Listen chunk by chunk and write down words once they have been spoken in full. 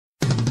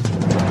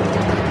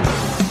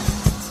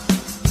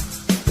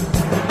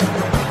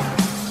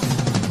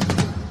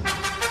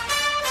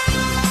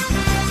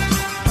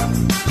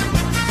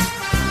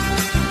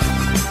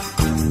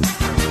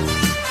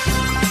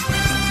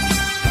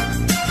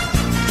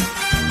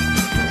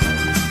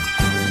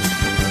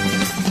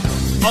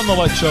On the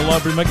Late Show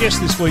Library, my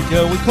guest this week,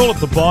 we call it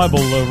the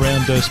Bible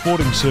around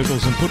sporting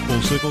circles and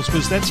football circles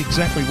because that's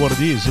exactly what it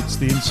is. It's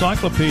the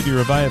Encyclopedia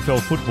of AFL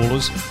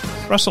footballers.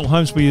 Russell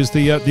Holmesby is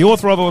the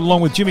author of it,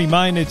 along with Jimmy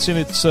Main. It's in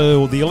its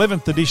the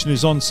 11th edition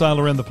is on sale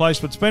around the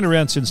place, but it's been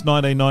around since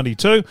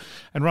 1992,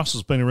 and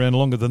Russell's been around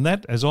longer than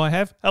that, as I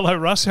have. Hello,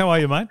 Russ. How are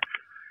you, mate?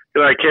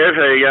 G'day, Kev.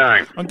 How are you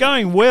going? I'm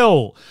going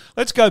well.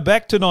 Let's go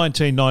back to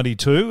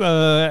 1992.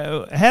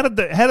 How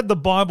did the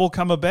Bible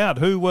come about?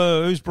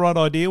 Whose bright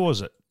idea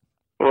was it?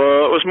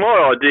 Well, it was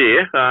my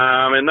idea.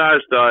 In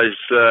those days,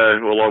 I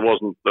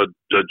wasn't a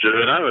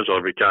journo as I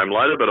became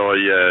later, but I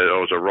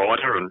was a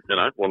writer and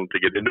wanted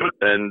to get into it.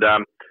 And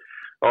I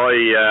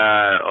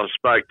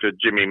spoke to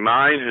Jimmy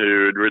Main,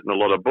 who had written a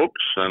lot of books,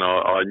 and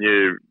I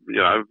knew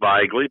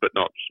vaguely, but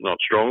not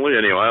strongly.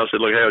 Anyway, I said,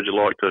 look, how would you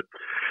like to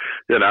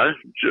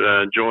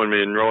join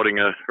me in writing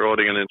an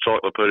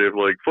encyclopedia of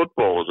league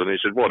footballers? And he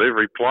said, what,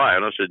 every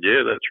player? And I said,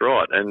 yeah, that's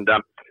right. And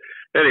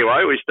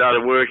anyway, we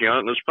started working on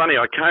it, and it's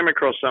funny, I came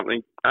across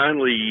something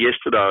only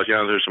yesterday. I was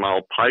going through some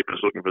old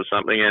papers looking for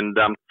something, and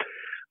I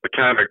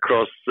came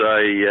across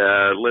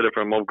a letter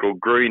from a mob called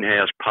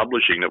Greenhouse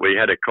Publishing that we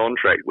had a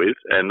contract with,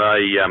 and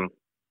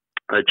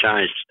they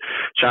changed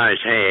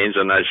hands,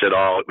 and they said,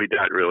 "Oh, we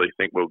don't really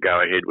think we'll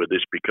go ahead with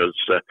this because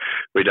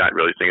we don't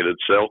really think it'd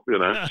sell."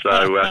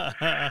 So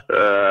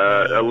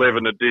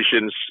 11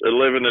 editions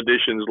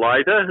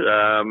later,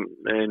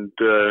 and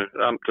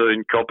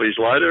umpteen copies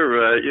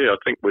later. I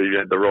think we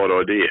had the right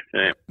idea.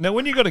 Yeah. Now,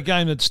 when you got a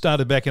game that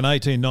started back in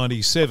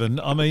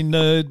 1897, I mean,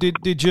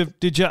 did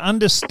you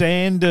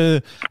understand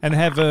and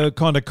have a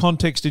kind of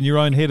context in your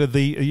own head of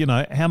the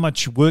how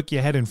much work you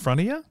had in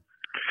front of you?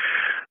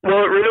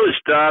 Well, it really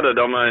started,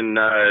 I've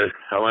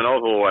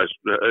always,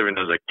 even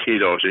as a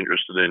kid, I was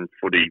interested in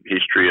footy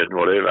history and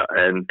whatever,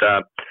 and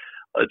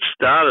it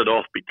started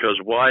off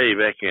because way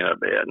back in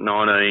about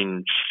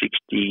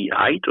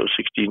 1968 or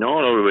 69,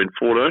 I would have been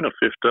 14 or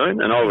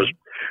 15, and I was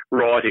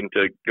writing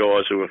to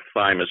guys who were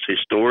famous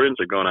historians.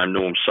 A guy named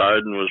Norm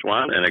Soden was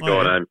one, and a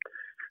guy named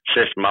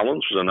Seth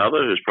Mullins was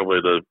another, who's probably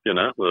the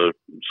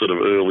sort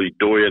of early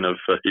doyen of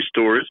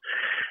historians,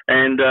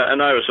 and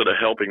they were sort of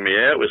helping me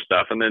out with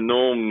stuff. And then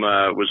Norm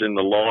was in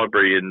the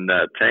library in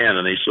town,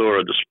 and he saw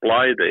a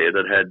display there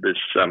that had this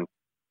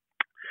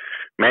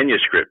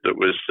manuscript that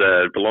was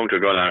belonged to a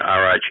guy named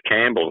R.H.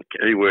 Campbell.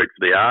 He worked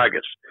for the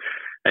Argus,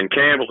 and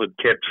Campbell had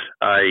kept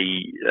a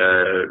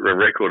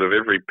record of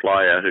every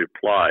player who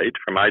played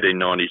from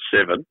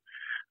 1897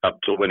 up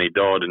till when he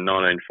died in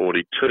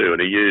 1942, and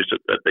he used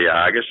it at the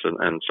Argus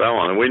and so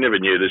on. And we never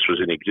knew this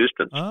was in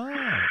existence. Oh.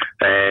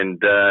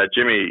 And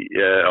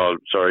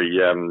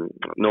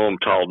Norm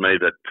told me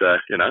that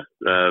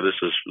this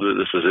is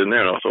in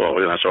there, and I thought,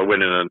 so I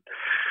went in and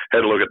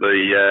had a look at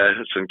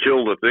the St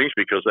Kilda things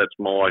because that's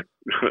my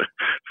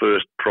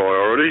first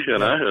priority, as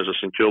a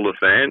St Kilda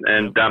fan.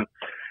 And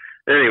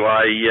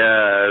anyway,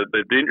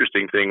 the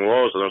interesting thing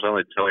was, and I was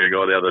only telling a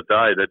guy the other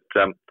day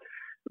that.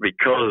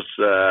 Because,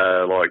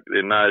 like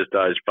in those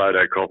days,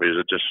 photocopiers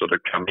had just sort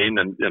of come in,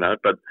 and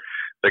but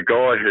the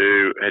guy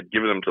who had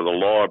given them to the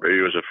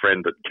library was a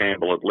friend that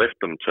Campbell had left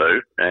them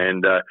to,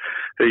 and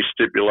he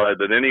stipulated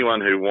that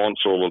anyone who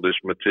wants all of this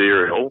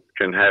material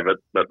can have it,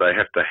 but they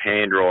have to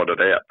handwrite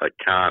it out. They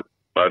can't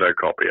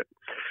photocopy it.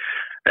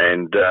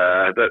 And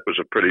that was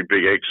a pretty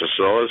big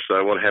exercise.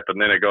 So what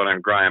happened then, a guy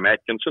named Graham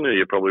Atkinson, who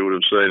you probably would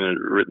have seen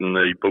had written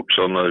the books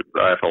on the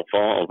AFL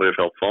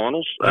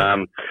finals.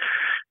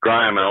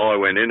 Graham and I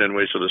went in and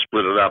we sort of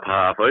split it up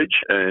half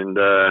each and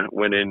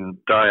went in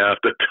day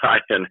after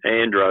day and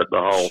hand wrote the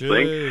whole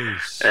thing.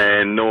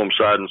 And Norm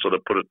Soden sort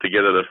of put it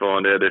together to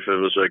find out if it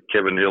was a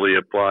Kevin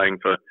Hillier playing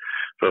for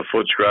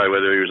Footscray,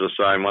 whether he was the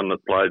same one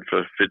that played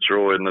for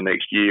Fitzroy in the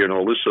next year and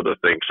all this sort of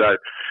thing. So,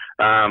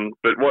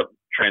 but what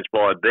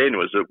transpired then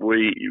was that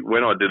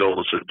when I did all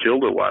the St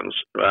Kilda ones,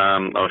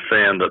 I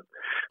found that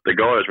the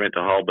guy who was meant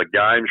to hold the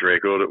games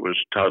record, it was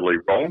totally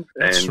wrong.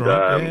 That's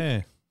right,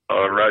 yeah.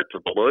 I wrote to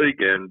the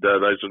league, and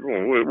they said,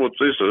 well, what's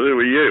this? Who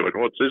are you?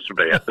 And what's this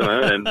about?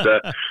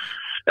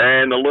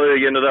 And the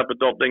league ended up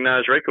adopting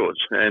those records.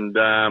 And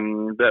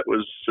that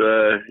was,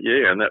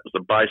 and that was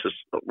the basis,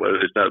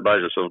 it's the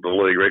basis of the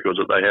league records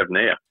that they have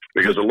now.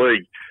 Because the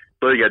league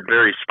had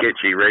very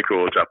sketchy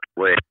records up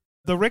there.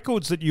 The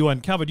records that you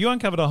uncovered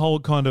a whole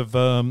kind of,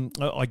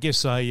 I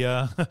guess,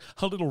 a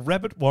little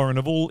rabbit warren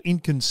of all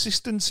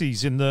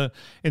inconsistencies in the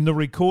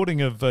recording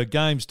of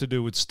games to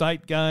do with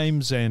state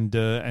games and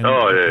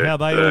how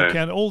they all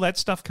count. All that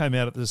stuff came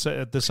out at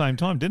the same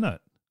time, didn't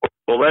it?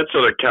 Well, that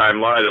sort of came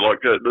later.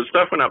 Like the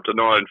stuff went up to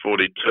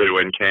 1942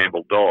 when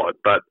Campbell died,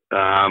 but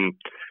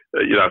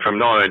from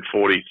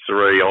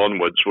 1943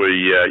 onwards,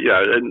 we,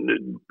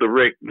 and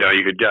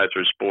you could go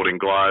through Sporting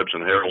Globes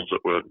and Heralds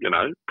that were,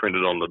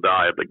 printed on the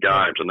day of the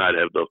games, and they'd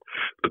have the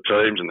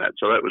teams and that.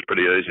 So that was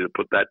pretty easy to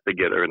put that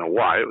together in a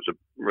way. It was a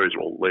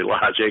reasonably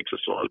large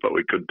exercise, but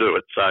we could do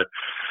it. So,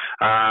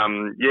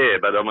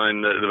 but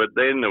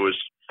then there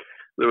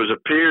was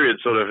a period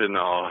sort of in,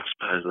 I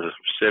suppose, the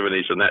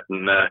 70s and that,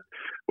 and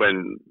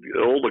when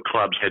all the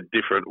clubs had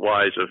different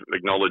ways of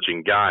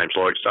acknowledging games.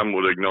 Like some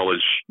would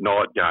acknowledge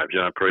night games,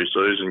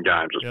 pre-season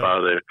games as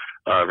part of their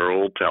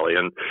overall tally,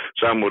 and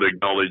some would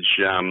acknowledge,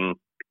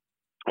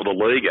 or the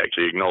league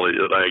actually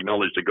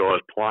acknowledged the guys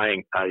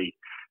playing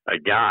a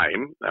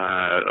game,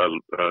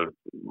 a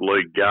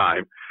league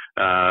game,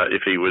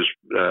 if he was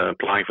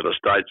playing for the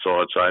state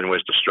side, say in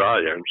West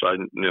Australia, and so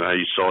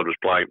his side was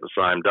playing the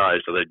same day,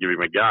 so they'd give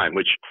him a game,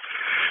 which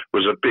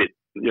was a bit,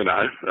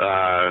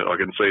 I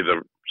can see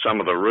some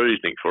of the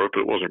reasoning for it,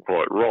 but it wasn't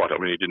quite right. I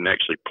mean, he didn't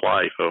actually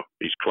play for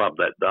his club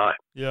that day.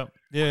 Yeah.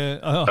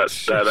 Oh, but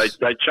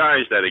they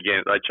changed that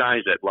again. They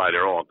changed that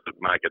later on to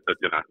make it that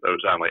there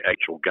was only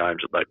actual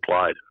games that they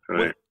played.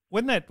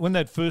 When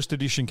that first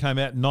edition came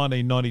out in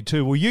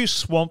 1992, were you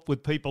swamped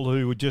with people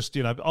who were just,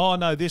 oh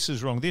no, this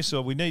is wrong,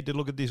 or we need to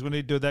look at this, we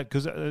need to do that,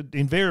 because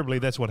invariably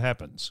that's what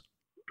happens.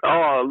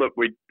 Oh, look,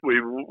 we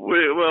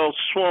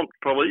swamped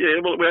probably, yeah.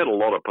 Well, we had a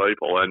lot of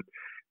people, and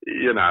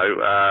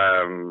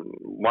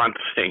one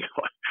thing,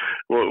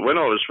 when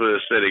I was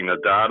first setting the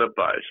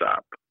database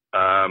up,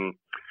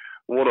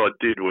 what I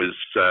did was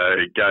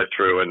go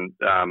through and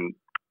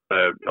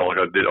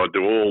I'd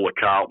do all the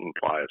Carlton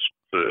players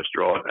first,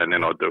 right, and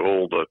then I'd do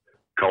all the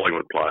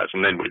Collingwood players,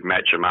 and then we'd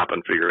match them up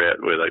and figure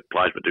out where they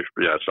played for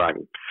different,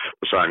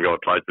 the same guy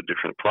played for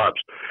different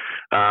clubs.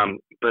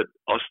 But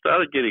I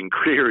started getting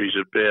queries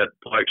about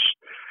blokes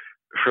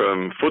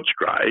from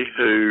Footscray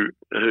who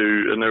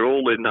and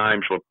all their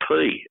names were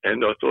P,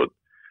 and I thought,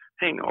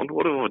 hang on,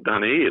 what have I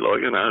done here?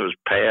 Like, it was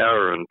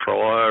Power and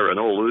Pryor and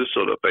all this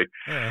sort of thing.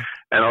 Yeah.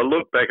 And I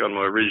looked back on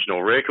my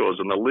original records,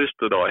 and the list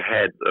that I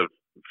had of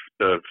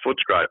the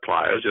Footscray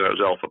players, it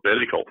was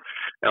alphabetical,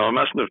 and I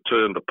mustn't have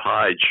turned the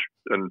page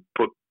and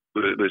put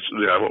this,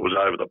 what was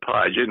over the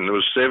page in. There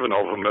was 7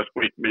 of them that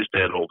we missed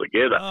out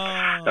altogether.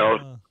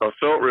 And I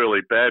felt really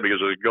bad because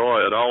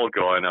an old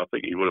guy, and I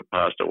think he would have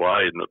passed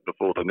away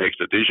before the next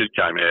edition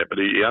came out, but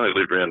he only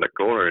lived around the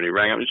corner, and he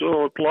rang up and he said,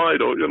 I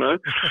played,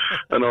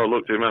 and I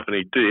looked him up and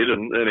he did,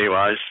 and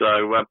anyway,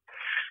 so...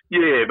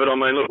 yeah, but I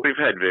mean, look, we've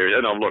had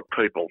various, and look,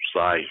 people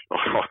say,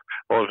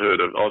 I've heard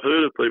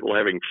of people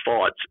having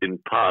fights in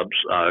pubs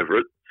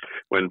over it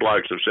when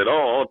blokes have said,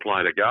 I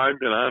played a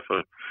game,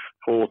 for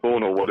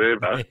Hawthorn or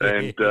whatever,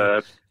 and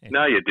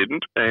no, you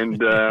didn't,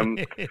 and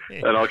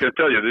I can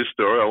tell you this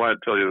story. I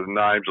won't tell you the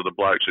names of the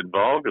blokes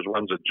involved because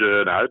one's a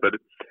journo, but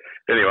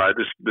anyway,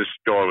 this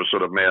guy was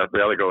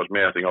the other guy was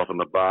mouthing off in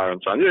the bar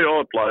and saying, yeah,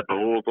 I played for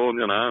Hawthorn,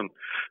 and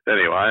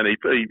anyway, and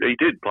he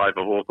did play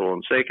for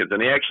Hawthorn seconds,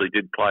 and he actually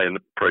did play in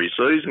the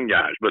pre-season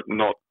games, but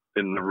not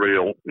in the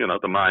real,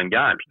 the main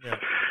games. Yeah.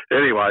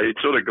 Anyway,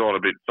 he'd sort of gone a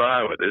bit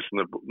far with this,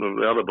 and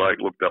the other bloke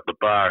looked up the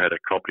bar, had a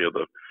copy of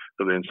the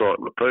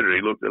Encyclopedia.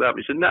 He looked it up.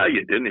 He said, no,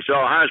 you didn't. He said,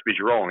 Holmesby's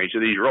wrong. He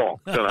said, he's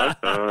wrong.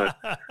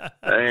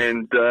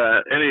 And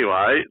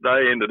anyway,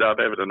 they ended up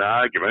having an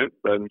argument,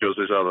 and because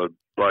this other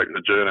bloke,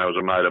 the journo, was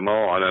a mate of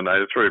mine, and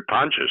they threw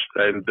punches.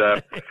 And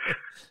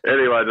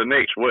anyway, the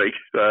next week,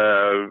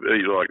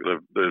 he's like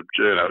the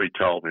journo, he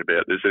told me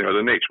about this. Anyway,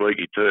 the next week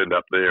he turned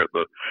up there at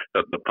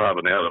the pub,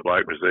 and the other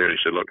bloke was there, and he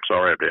said, look,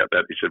 sorry about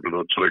that. He said,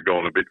 well, I'd sort of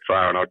gone a bit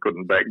far, and I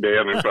couldn't back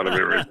down in front of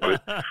everybody.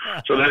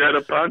 So they had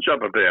a punch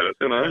up about it,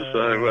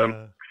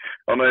 so...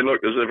 I mean,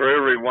 look, for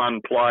every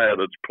one player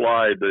that's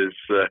played, there's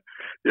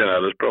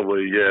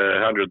probably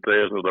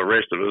 100,000 of the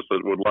rest of us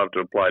that would love to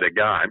have played a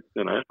game,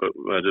 but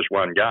just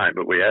one game,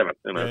 but we haven't,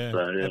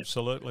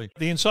 Absolutely.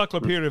 The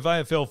Encyclopedia of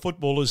AFL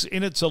Football is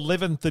in its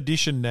 11th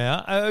edition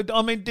now.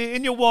 I mean,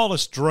 in your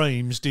wildest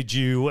dreams, did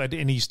you at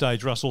any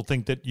stage, Russell,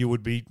 think that you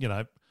would be,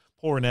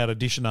 pouring out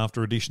edition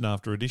after edition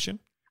after edition?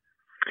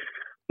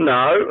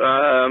 No,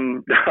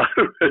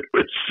 it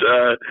was,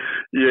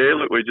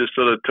 look, we just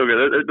sort of took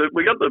it.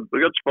 We got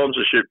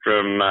sponsorship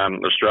from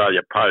Australia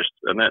Post,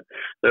 and that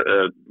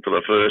for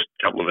the first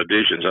couple of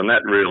editions, and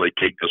that really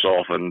kicked us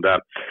off. And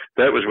that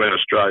was when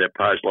Australia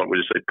Post, like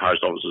we just said,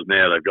 post offices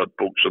now, they've got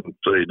books and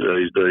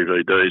CDs,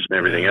 DVDs, and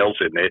everything else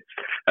in there.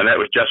 And that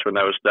was just when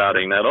they were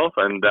starting that off.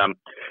 And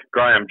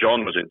Graham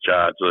John was in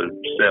charge, the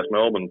South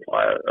Melbourne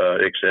player,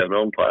 ex-South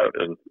Melbourne player,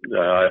 and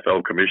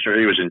AFL commissioner.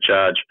 He was in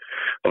charge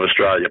of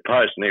Australia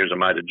Post, and he was a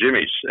mate of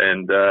Jimmy's.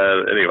 And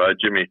anyway,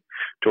 Jimmy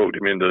talked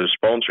him into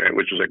sponsoring it,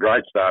 which was a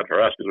great start for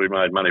us because we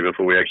made money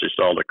before we actually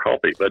sold a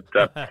copy. But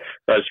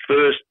those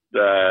first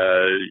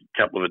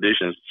couple of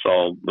editions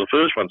sold, the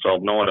first one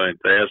sold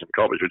 19,000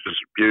 copies, which is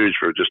huge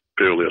for just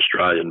purely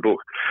Australian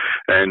book.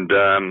 And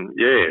and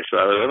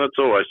it's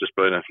always just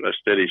been a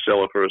steady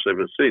seller for us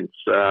ever since.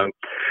 I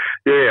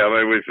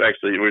mean,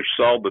 we've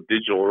sold the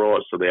digital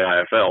rights to the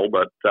AFL,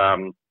 but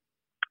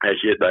as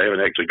yet, they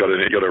haven't actually got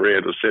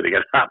around to setting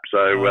it up.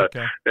 So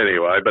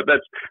anyway, but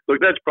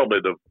that's probably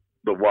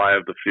the way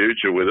of the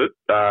future with it,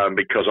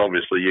 because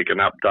obviously you can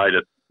update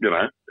it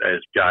as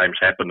games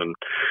happen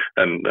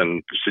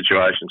and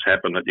situations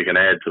happen that you can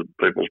add to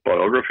people's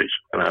biographies.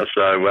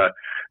 So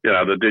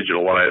the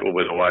digital one will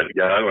be the way to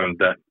go.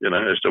 And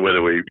as to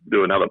whether we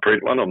do another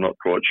print one, I'm not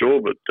quite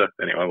sure. But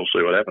anyway, we'll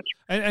see what happens.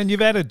 And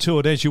you've added to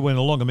it as you went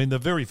along. I mean, the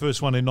very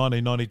first one in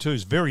 1992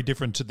 is very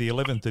different to the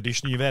 11th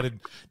edition. You've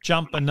added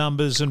jumper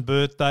numbers and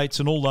birth dates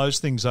and all those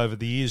things over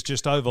the years,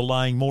 just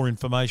overlaying more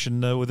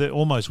information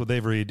almost with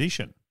every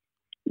edition.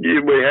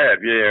 Yeah, we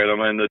have, yeah. I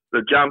mean,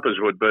 the jumpers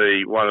would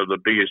be one of the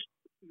biggest,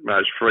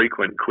 most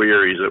frequent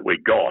queries that we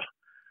got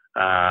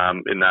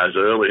in those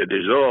earlier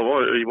days. Oh,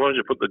 why did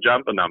you put the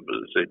jumper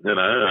numbers in?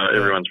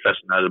 Everyone's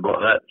fascinated by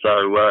that.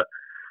 So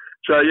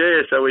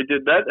we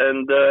did that,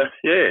 and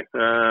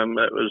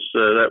that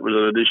was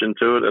an addition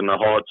to it, and the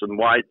heights and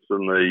weights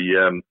and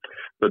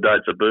the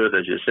dates of birth,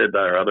 as you said,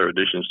 there are other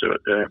additions to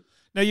it. Yeah.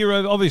 Now, you're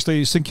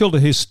obviously a St Kilda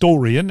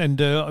historian, and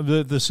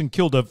the St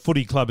Kilda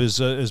Footy Club has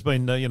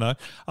been, a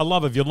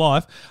love of your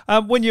life.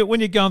 When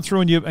you're going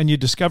through and you're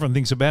discovering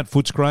things about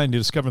Footscray and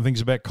you're discovering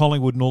things about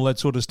Collingwood and all that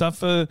sort of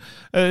stuff,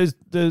 is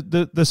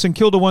the St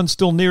Kilda one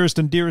still nearest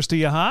and dearest to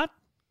your heart?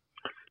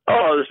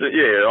 Oh,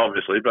 yeah,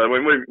 obviously. But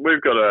when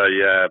we've got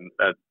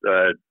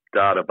a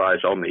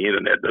database on the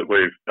internet that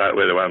we're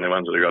the only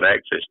ones that have got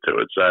access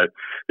to it. So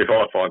if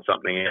I find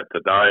something out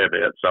today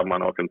about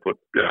someone, I can put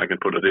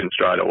it in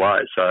straight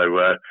away. So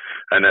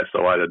and that's the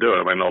way to do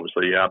it. I mean,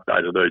 obviously you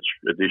updated each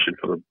edition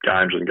for the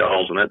games and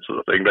goals and that sort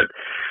of thing. But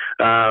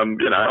part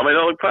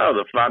of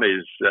the fun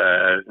is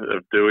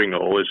of doing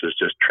all this is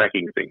just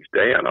tracking things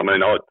down. I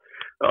mean,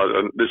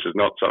 this is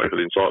not something for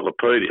the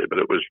Encyclopedia,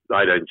 but it was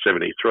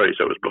 1873,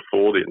 so it was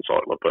before the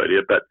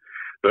Encyclopedia, but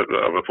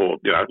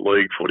before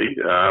league footy.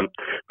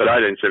 But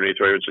 1873,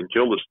 when St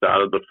Kilda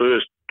started, the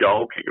first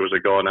goal kicker was a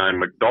guy named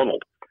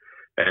McDonald.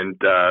 And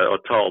I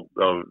told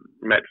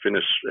Matt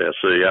Finnis, our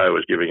CEO,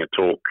 was giving a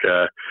talk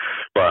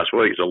last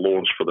week as a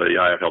launch for the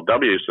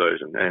AFLW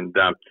season, and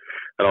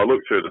I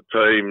looked through the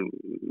team,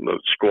 the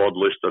squad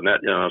list and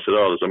that, I said,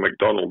 oh, there's a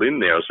McDonald in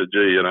there. I said,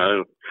 gee,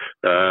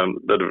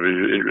 that'd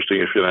be interesting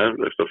if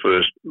the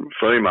first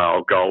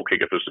female goal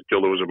kicker for St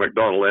Kilda was a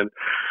McDonald. And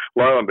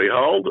lo and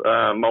behold,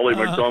 Molly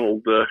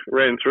McDonald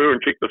ran through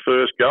and kicked the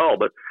first goal.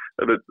 But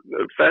the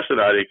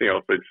fascinating thing,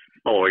 I've been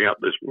following up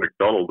this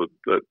McDonald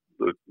that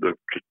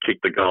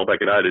kicked the goal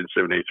back in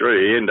 1873.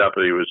 He ended up,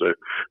 he was a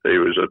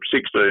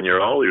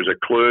 16-year-old. He was a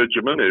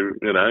clergyman who,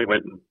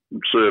 went and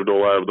served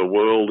all over the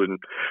world in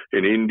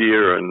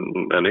India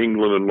and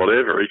England and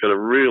whatever. He's got a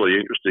really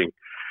interesting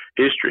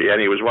history,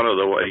 and he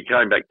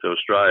came back to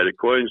Australia, to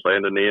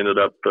Queensland, and he ended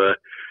up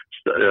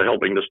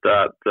helping to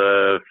start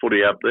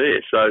footy up there.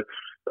 So,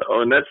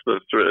 and that's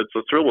it's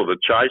the thrill of the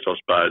chase, I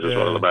suppose, is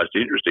one of the most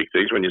interesting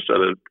things when you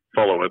sort of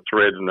follow a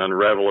thread and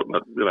unravel it, and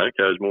it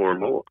goes more and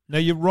more. Now,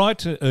 you write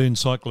the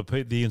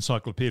Encyclopedia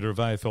of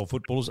AFL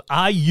Footballers.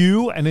 Are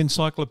you an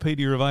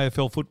Encyclopedia of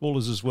AFL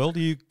Footballers as well?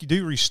 Do you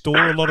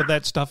restore a lot of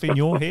that stuff in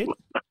your head?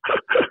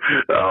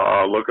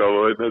 Oh, look,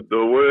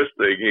 the worst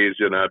thing is,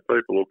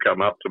 people will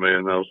come up to me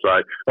and they'll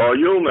say, oh,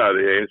 you'll know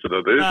the answer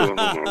to this.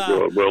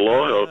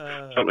 Or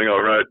something I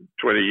wrote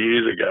 20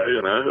 years ago,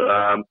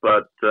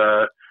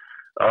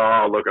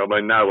 oh, look, I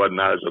mean, no one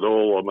knows it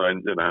all. I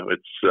mean,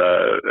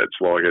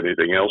 it's like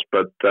anything else.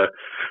 But,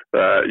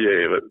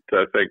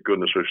 thank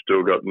goodness we've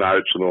still got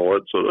notes and all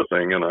that sort of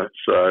thing,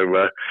 So,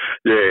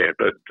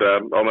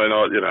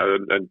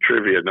 and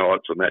trivia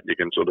nights and that, you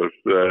can sort of,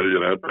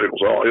 people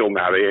say, oh, you'll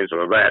know the answer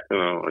to that.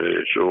 Oh,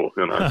 yeah, sure,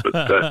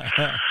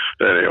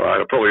 But anyway,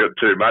 I've probably got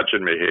too much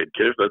in my head,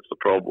 Kev. That's the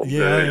problem.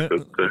 Yeah,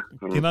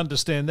 I can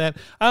understand that.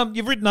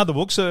 You've written other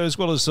books as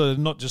well as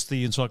not just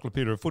the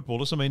Encyclopedia of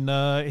Footballers. I mean,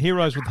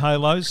 Heroes with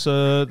Halos,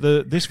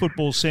 this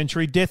football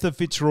century, Death of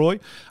Fitzroy.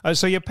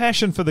 So your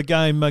passion for the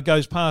game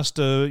goes past,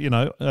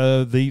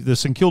 the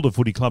St Kilda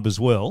Footy Club as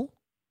well.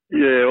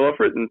 Yeah, well, I've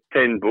written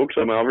 10 books.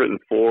 I mean, I've written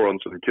 4 on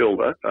St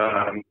Kilda,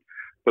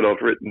 but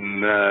I've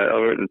written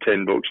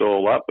 10 books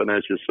all up. And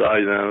as you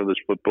say, this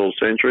football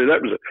century,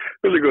 it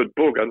was a good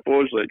book.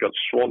 Unfortunately, it got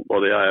swamped by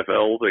the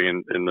AFL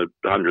thing in the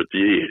 100th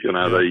year.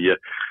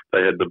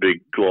 They had the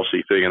big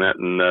glossy thing and that,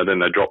 and then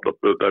they dropped it.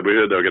 We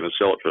heard they were going to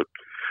sell it for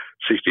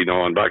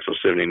 $69 or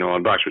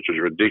 $79, which was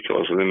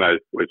ridiculous. And then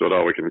we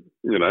thought, we can,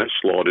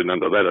 slide in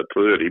under that at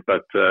 30.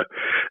 But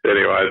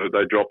anyway,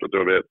 they dropped it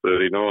to about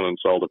 39 and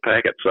sold a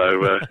packet.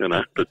 So, but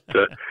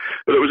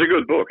it was a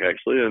good book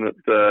actually, and it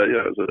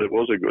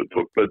was a good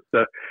book. But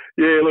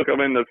look, I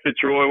mean, the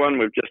Fitzroy one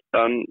we've just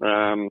done.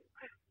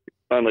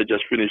 Only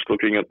just finished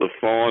looking at the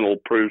final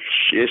proofs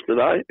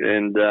yesterday,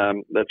 and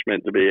that's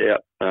meant to be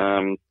out.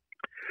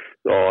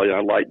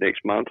 Late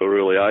next month or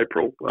early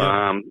April.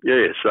 And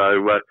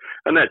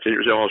that's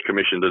interesting. I was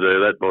commissioned to do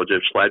that by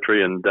Jeff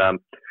Slattery, and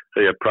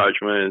he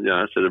approached me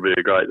and said it'd be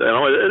a great. And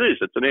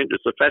it's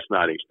a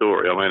fascinating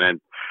story. I mean,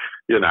 and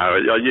you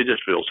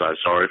just feel so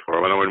sorry for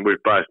him. I mean,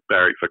 we've both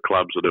barracked for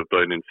clubs that have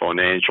been in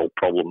financial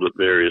problems at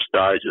various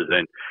stages,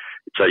 and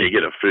So you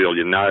get a feel,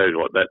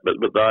 like that.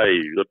 But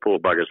the poor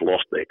buggers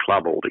lost their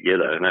club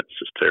altogether, and that's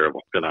just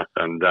terrible, And I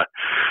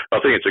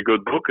think it's a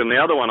good book. And the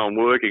other one I'm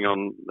working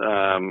on,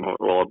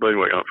 I've been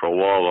working on it for a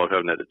while. I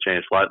haven't had a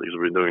chance lately because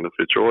I've been doing the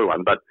Fitzroy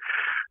one, but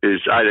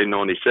is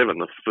 1897,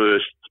 the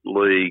first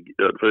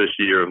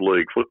year of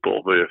league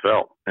football,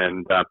 VFL,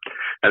 and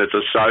it's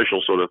a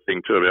social sort of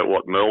thing too about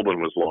what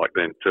Melbourne was like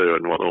then too,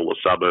 and what all the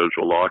suburbs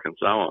were like, and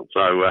so on.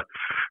 So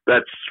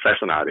that's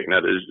fascinating.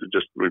 That is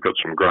we've got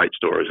some great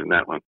stories in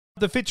that one.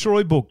 The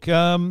Fitzroy book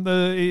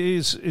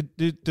does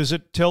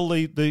it tell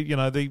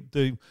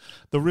the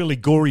really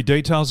gory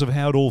details of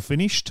how it all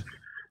finished?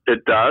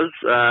 It does.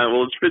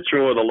 It's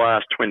Fitzroy the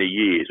last 20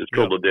 years. It's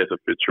called The Death of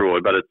Fitzroy,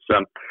 but it's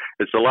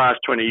the last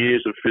 20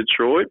 years of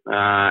Fitzroy,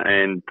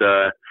 when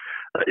I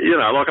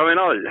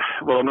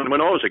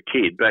was a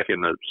kid back in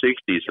the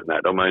 60s and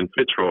that,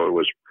 Fitzroy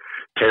was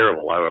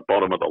terrible. They were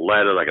bottom of the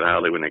ladder. They could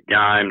hardly win a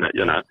game.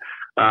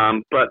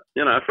 But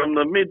from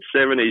the mid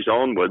 70s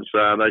onwards,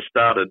 they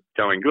started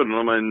going good.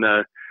 And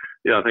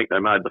I think they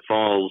made the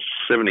finals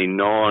 79.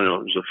 It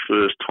was the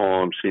first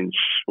time since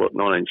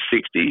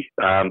 1960.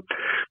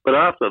 But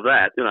after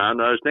that, in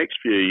those next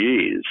few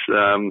years,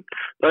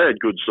 they had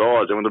good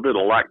sides, and with a bit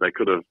of luck, they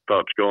could have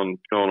perhaps gone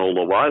all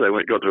the way. They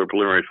got to a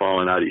preliminary final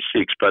in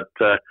 '86, but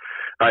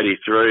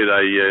 '83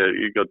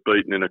 they got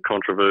beaten in a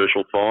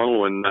controversial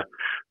final, and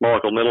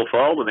Michael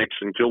Nettlefold, an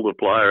ex-St Kilda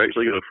player,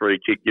 actually got a free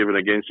kick given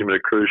against him at a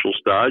crucial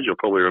stage. You'll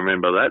probably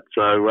remember that.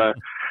 So, but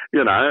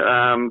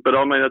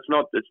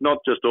it's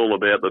not just all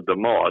about the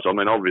demise.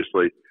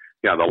 Obviously,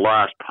 the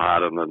last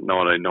part in the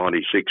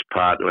 1996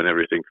 part when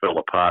everything fell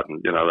apart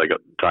and, they got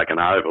taken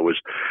over was,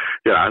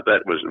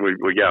 that was,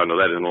 we go into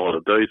that in a lot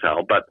of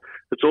detail, but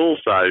it's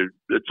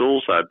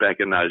also back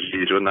in those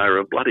years when they were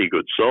a bloody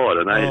good side,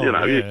 and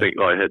you think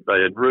they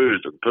had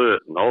Roos and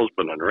Pert and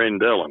Osborne and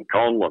Rendell and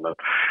Conlon and,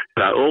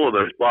 all of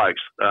those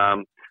blokes,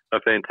 a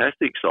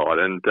fantastic side,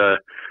 and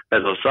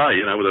as I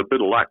say, with a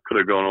bit of luck, could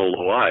have gone all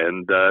the way,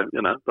 and they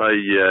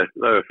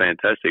were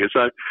fantastic. And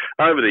so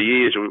over the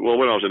years, when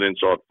I was at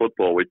Inside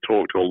Football, we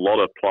talked to a lot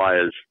of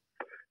players.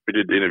 We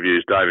did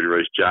interviews, David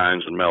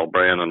Rees-Jones and Mel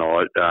Brown and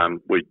I.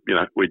 We'd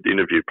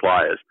interview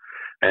players,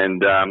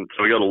 and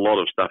so we got a lot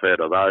of stuff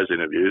out of those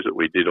interviews that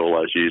we did all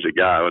those years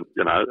ago,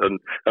 and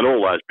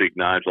all those big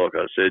names, like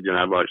I said,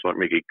 blokes like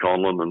Mickey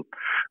Conlon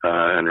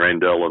and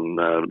Rendell and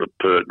the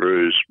Pert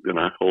Roos,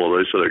 all of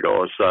these sort of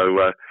guys.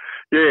 So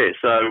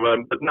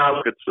but no,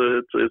 look,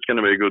 it's going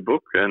to be a good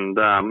book, and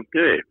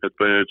it's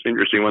an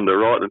interesting one to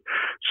write, and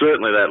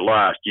certainly that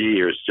last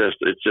year it's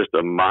just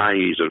a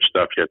maze of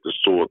stuff you have to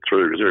sort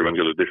through because everyone's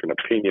got a different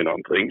opinion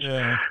on things,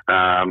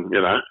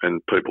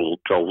 and people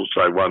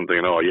say one thing,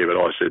 and but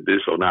I said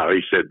this, or no,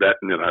 he said that,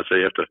 and so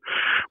you have to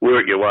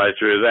work your way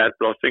through that.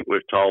 But I think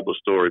we've told the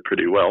story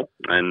pretty well,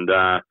 and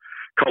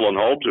Colin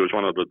Holmes, who was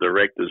one of the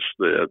directors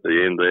at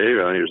the end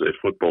there, he was their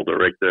football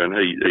director, and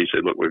he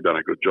said, look, we've done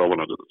a good job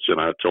on it,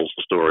 it tells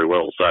the story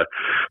well. So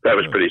that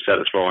was pretty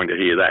satisfying to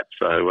hear that.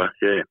 So,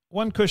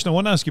 One question I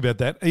want to ask you about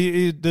that,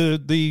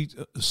 the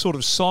sort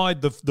of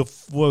side, the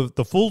full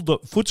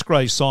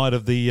Footscray side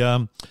of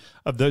the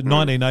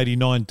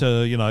 1989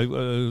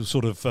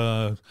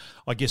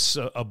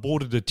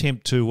 aborted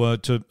attempt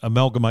to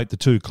amalgamate the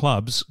two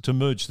clubs, to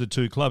merge the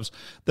two clubs.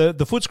 The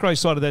Footscray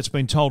side of that's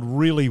been told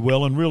really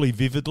well and really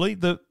vividly.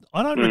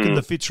 I don't reckon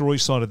the Fitzroy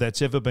side of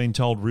that's ever been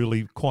told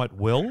really quite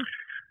well.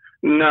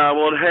 No,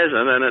 well, it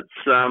hasn't, and it's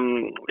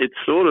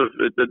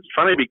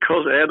funny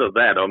because out of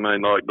that,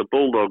 like the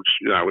Bulldogs,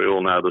 we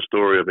all know the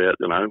story about,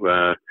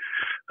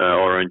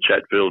 Irene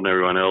Chatfield and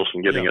everyone else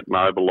and getting it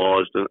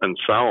mobilised and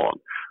so on.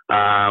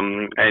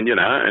 And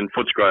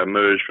Footscray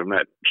emerged from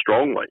that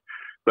strongly.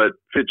 But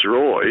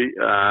Fitzroy,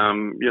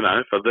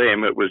 for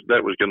them, that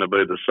was going to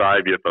be the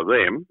saviour for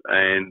them.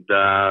 And,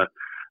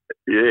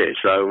 it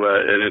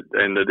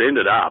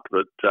ended up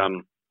that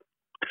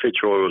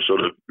Fitzroy was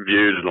sort of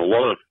viewed in a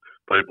lot of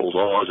people's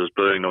eyes as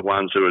being the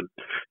ones who had,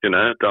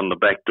 done the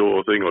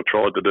backdoor thing or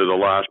tried to do the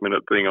last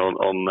minute thing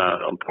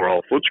on poor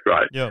old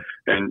Footscray. Yep.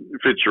 And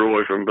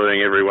Fitzroy, from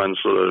being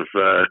everyone's sort of,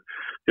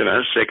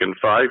 second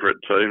favourite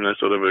team, they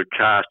sort of were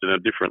cast in a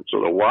different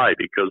sort of way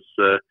because,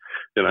 the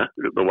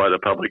way the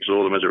public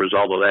saw them as a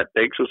result of that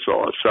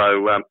exercise.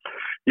 So, and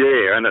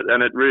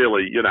it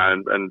really,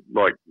 and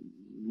like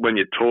when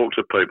you talk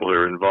to people who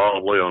are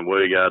involved, Leon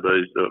Weigard,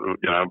 the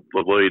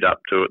lead up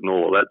to it and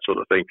all of that sort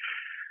of thing,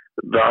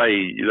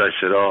 they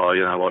said,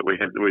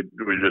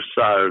 we're just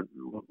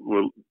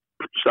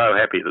so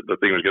happy that the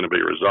thing was going to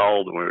be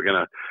resolved and we were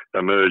going to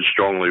emerge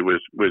strongly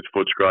with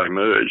Footscray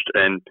merged,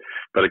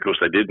 but of course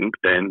they didn't,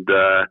 and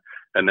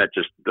that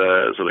just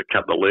sort of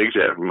cut the legs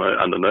out from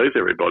underneath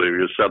everybody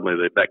because suddenly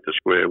they're back to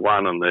square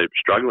one and they're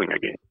struggling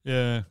again.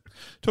 Yeah.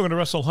 Talking to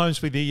Russell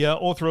Holmesby, the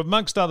author of,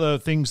 amongst other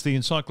things, the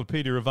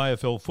Encyclopedia of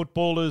AFL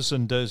Footballers,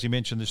 and as you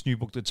mentioned, this new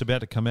book that's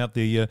about to come out,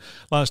 the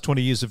last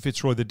 20 years of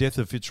Fitzroy, the death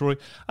of Fitzroy.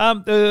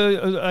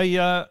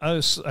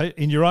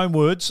 In your own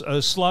words,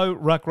 a slow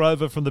ruck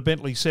rover from the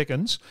Bentley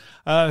Seconds,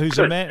 who's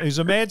a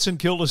mad St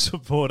Kilda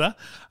supporter.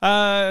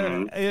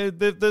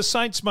 The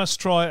Saints must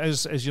try,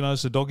 as you know,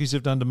 as the doggies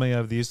have done to me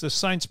over the years, the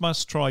Saints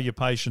must try your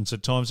patience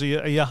at times.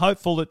 Are you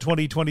hopeful that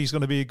 2020 is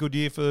going to be a good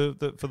year for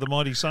the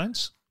mighty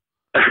Saints?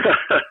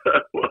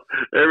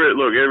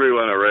 Well,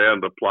 everyone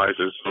around the place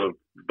is sort of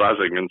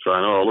buzzing and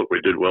saying, "Oh, look,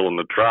 we did well in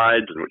the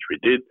trades," and which we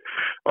did.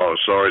 I was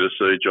sorry to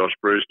see Josh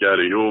Bruce go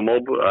to your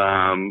mob,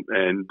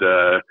 and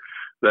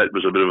that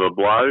was a bit of a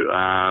blow.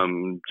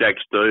 Jack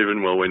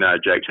Stephen, well, we know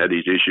Jack's had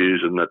his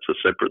issues, and that's a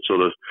separate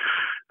sort of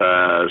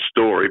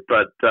story.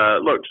 But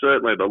look,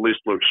 certainly the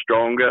list looks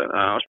stronger.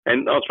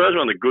 And I suppose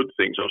one of the good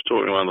things, I was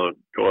talking to one of the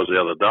guys the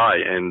other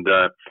day, and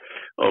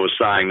I was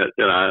saying that,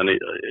 and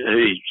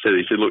he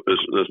said, look,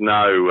 there's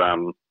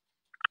no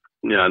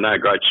no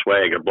great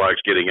swag of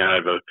blokes getting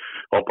over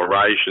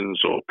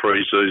operations or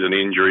pre-season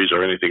injuries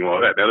or anything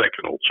like that. Now, that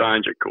can all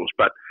change, of course,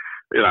 but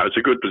it's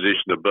a good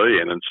position to be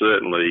in. And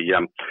certainly,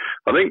 I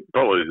think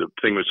probably the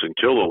thing with St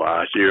Kilda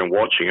last year and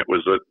watching it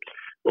was that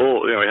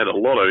we had a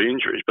lot of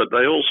injuries, but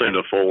they all seemed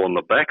to fall on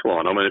the back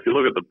line. I mean, if you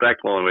look at the back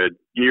line, we had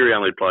Geary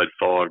only played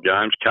 5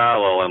 games,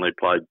 Carlisle only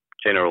played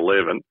 10 or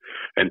 11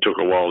 and took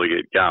a while to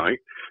get going.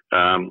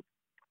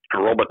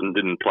 Robertson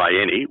didn't play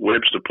any.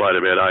 Webster played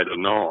about 8 or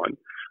 9.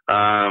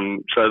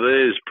 So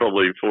there's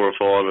probably 4 or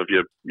 5 of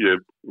your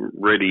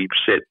ready,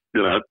 set,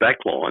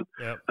 backline.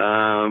 Yep.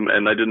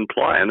 And they didn't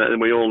play.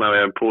 And we all know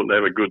how important to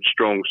have a good,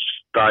 strong,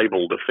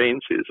 stable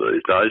defence is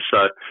these days.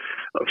 So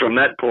from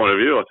that point of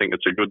view, I think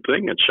it's a good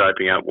thing. It's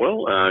shaping up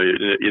well.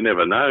 You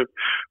never know.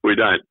 We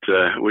don't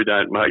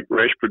make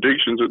rash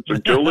predictions at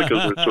St Kilda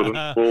because we're sort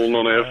of falling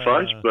on our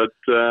face. But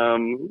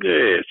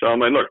so I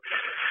mean, look.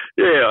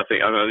 Yeah, I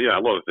think a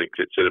lot of things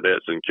get said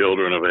about St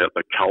Kilda and about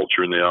the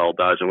culture in the old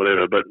days and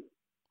whatever, but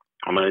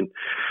I mean,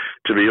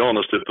 to be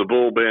honest, if the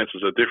ball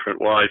bounces a different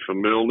way for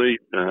Milne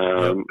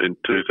in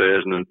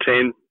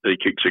 2010, he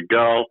kicks a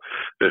goal.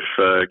 If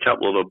a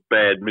couple of the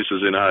bad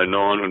misses in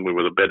 2009 when we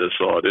were the better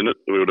side in it,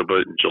 we would have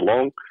beaten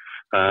Geelong.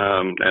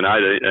 And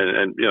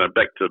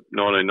back to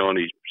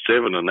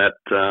 1997 and that,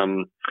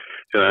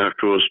 of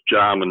course,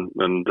 Jarman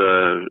and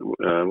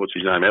what's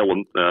his name,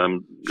 Ellen,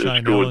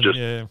 Shane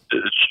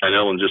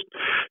Ellen just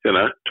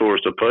tore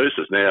us to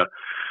pieces. Now,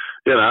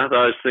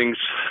 those things,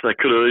 they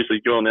could have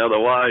easily gone the other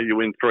way. You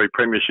win 3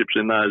 premierships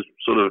in those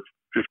sort of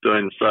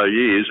 15 so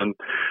years, and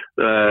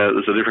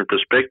there's a different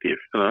perspective.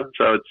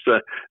 So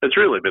it's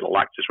really a bit of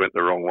luck. Just went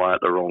the wrong way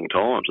at the wrong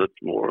times. That's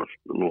more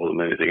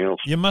than anything else.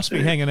 You must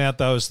be hanging out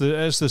though, as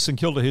the St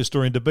Kilda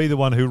historian, to be the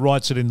one who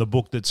writes it in the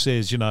book that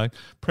says,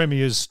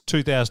 premiers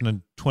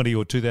 2020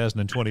 or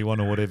 2021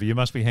 or whatever. You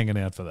must be hanging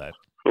out for that.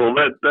 Well,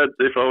 that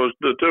if I was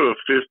to do a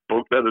 5th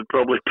book, that'd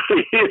probably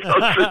be it.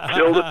 I St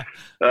Kilda.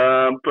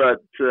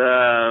 But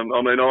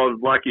I mean, I'm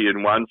lucky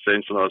in one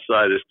sense, and I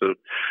say this to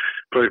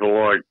people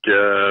like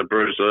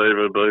Bruce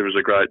Eva. Beaver's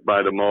a great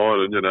mate of mine,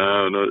 and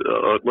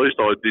at least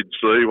I did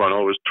see one.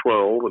 I was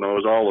 12, and I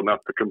was old enough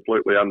to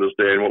completely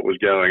understand what was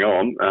going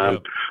on.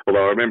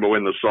 Although I remember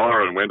when the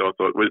siren went, I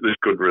thought, this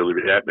could really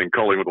be happening.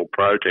 Collingwood will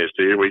protest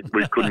here. We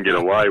couldn't get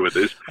away with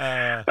this.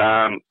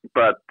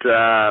 But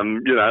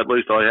at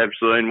least I have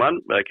seen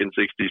one back in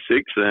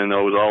 '66, and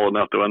I was old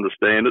enough to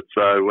understand it.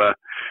 So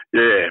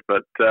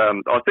but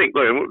I think,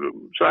 look,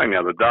 saying the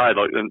other day,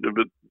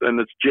 and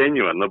it's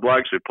genuine. The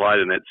blokes who played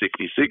in that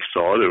 '66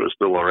 side, who are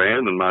still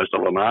around, and most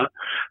of them are,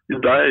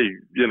 they've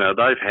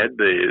had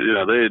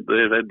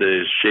they've had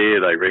their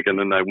share, they reckon,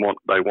 and they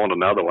want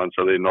another one,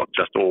 so they're not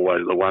just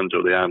always the ones who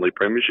are the only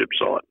premiership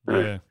side.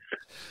 Yeah.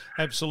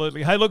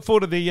 Absolutely. Hey, look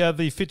forward to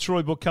the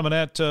Fitzroy book coming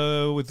out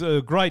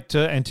with great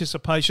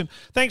anticipation.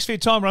 Thanks for your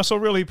time, Russell.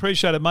 Really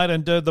appreciate it, mate.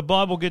 And the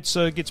Bible gets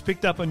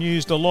picked up and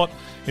used a lot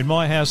in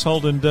my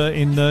household and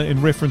in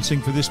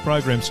referencing for this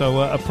program.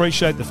 So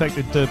appreciate the fact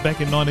that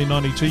back in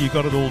 1992 you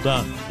got it all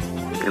done.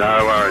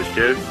 No worries,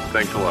 Kev.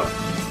 Thanks a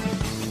lot.